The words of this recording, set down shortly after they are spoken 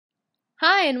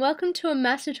Hi and welcome to a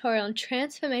math tutorial on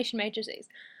transformation matrices.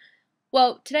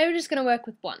 Well, today we're just going to work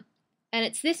with one, and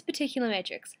it's this particular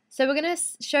matrix. So we're going to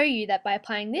show you that by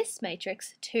applying this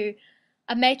matrix to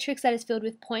a matrix that is filled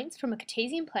with points from a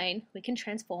Cartesian plane, we can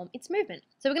transform its movement.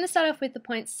 So we're going to start off with the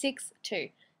point 6, 2,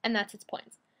 and that's its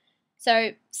points.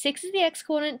 So 6 is the x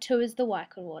coordinate, 2 is the y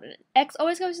coordinate. X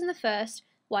always goes in the first,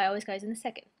 y always goes in the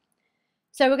second.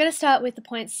 So we're going to start with the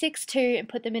points 6, 2 and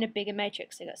put them in a bigger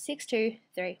matrix. So we've got 6, 2,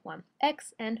 3, 1,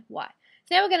 x and y.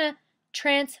 So now we're going to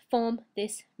transform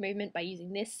this movement by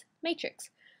using this matrix.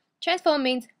 Transform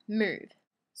means move.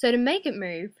 So to make it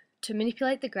move, to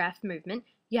manipulate the graph movement,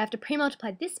 you have to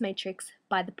pre-multiply this matrix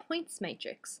by the points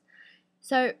matrix.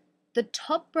 So the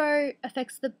top row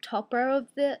affects the top row of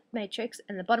the matrix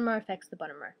and the bottom row affects the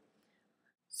bottom row.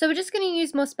 So we're just going to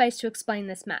use more space to explain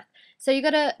this math. So you've got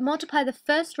to multiply the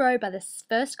first row by the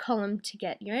first column to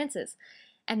get your answers,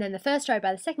 and then the first row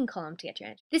by the second column to get your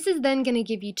answer. This is then going to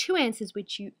give you two answers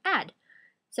which you add.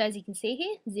 So as you can see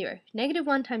here, 0. Negative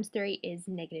 1 times 3 is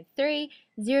negative 3,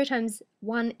 0 times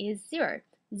 1 is 0,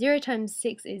 0 times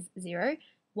 6 is 0,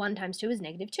 1 times 2 is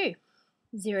negative 2.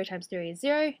 0 times 3 is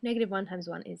 0, negative 1 times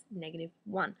 1 is negative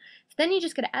 1. So then you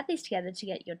just got to add these together to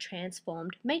get your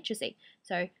transformed matrix.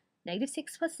 So negative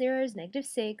 6 plus 0 is negative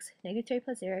 6, negative 3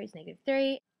 plus 0 is negative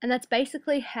 3, and that's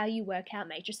basically how you work out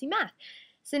matrices math.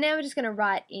 So now we're just going to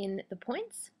write in the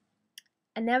points,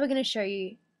 and now we're going to show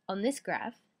you on this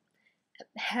graph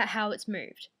how it's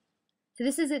moved. So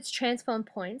this is its transformed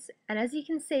points, and as you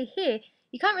can see here,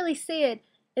 you can't really see it,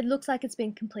 it looks like it's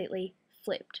been completely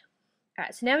flipped.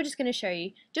 Alright, so now we're just going to show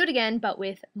you, do it again, but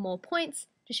with more points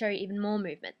to show you even more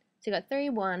movement. So you've got 3,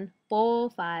 1, 4,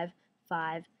 5,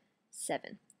 5,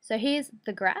 7. So here's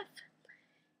the graph.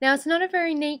 Now it's not a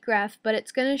very neat graph, but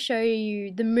it's going to show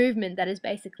you the movement that is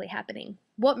basically happening.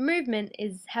 What movement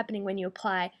is happening when you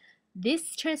apply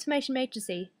this transformation matrix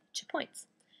to points.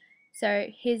 So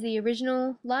here's the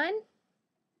original line.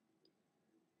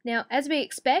 Now as we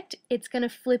expect, it's going to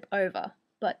flip over,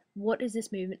 but what is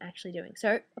this movement actually doing?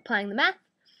 So applying the math,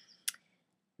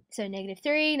 so negative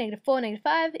 3, negative 4, negative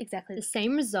 5, exactly the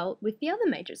same result with the other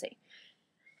matrix.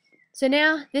 So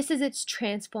now this is its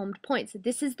transformed points. So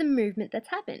this is the movement that's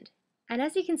happened. And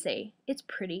as you can see, it's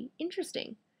pretty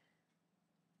interesting.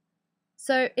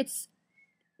 So it's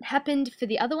happened for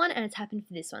the other one and it's happened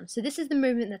for this one. So this is the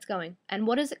movement that's going. And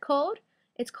what is it called?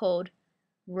 It's called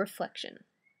reflection.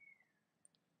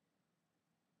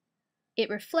 It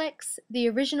reflects the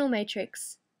original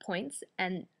matrix points,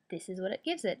 and this is what it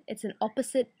gives it. It's an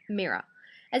opposite mirror.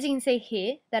 As you can see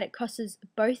here, that it crosses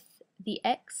both the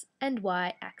x and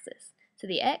y axis. So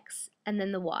the x and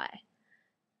then the y.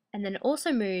 And then it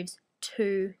also moves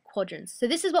two quadrants. So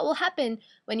this is what will happen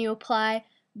when you apply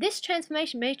this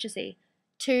transformation matrix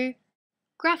to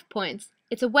graph points.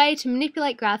 It's a way to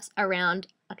manipulate graphs around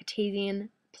a Cartesian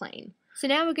plane. So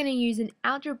now we're going to use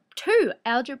two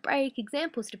algebraic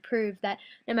examples to prove that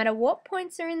no matter what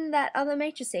points are in that other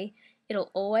matrix,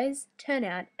 it'll always turn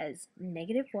out as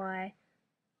negative y,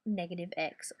 negative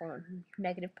x, or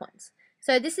negative points.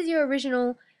 So this is your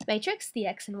original matrix, the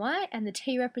x and y, and the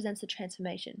t represents the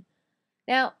transformation.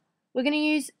 Now we're going to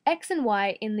use x and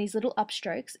y in these little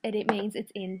upstrokes, and it means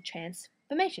it's in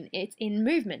transformation, it's in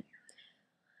movement.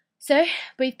 So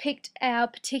we've picked our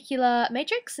particular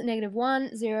matrix, negative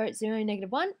 1, 0, 0,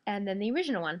 negative 1, and then the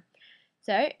original one.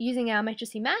 So using our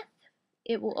matrix math,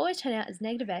 it will always turn out as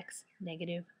negative x,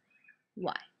 negative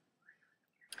y.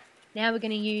 Now we're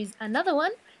going to use another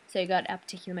one. So you got our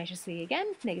particular matrix again,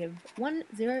 negative 1,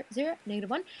 0, 0, negative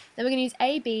 1. Then we're going to use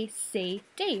A, B, C,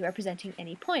 D, representing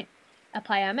any point.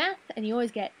 Apply our math, and you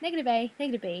always get negative A,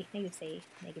 negative B, negative C,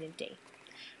 negative D.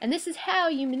 And this is how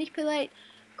you manipulate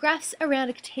graphs around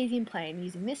a Cartesian plane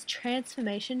using this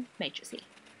transformation matrix.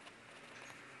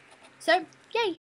 So, yay!